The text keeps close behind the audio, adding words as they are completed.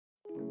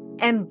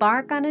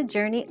Embark on a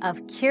journey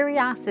of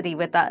curiosity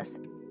with us.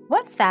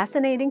 What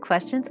fascinating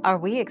questions are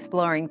we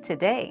exploring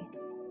today?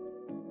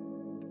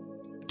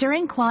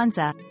 During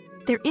Kwanzaa,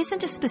 there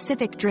isn't a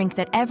specific drink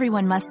that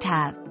everyone must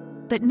have,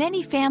 but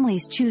many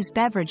families choose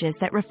beverages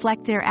that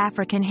reflect their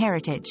African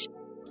heritage.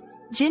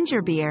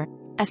 Ginger beer,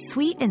 a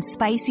sweet and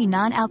spicy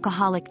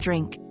non-alcoholic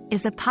drink,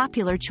 is a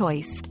popular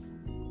choice.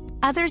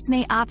 Others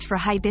may opt for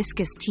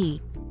hibiscus tea,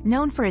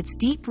 known for its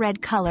deep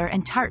red color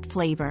and tart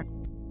flavor,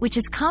 which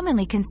is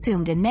commonly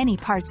consumed in many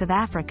parts of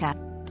Africa.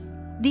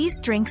 These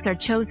drinks are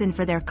chosen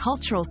for their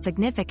cultural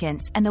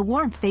significance and the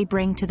warmth they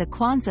bring to the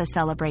Kwanzaa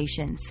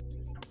celebrations.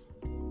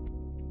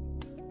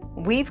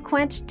 We've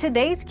quenched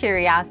today's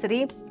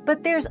curiosity,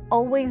 but there's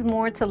always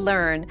more to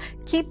learn.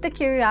 Keep the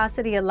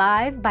curiosity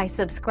alive by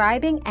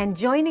subscribing and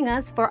joining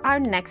us for our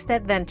next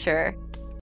adventure.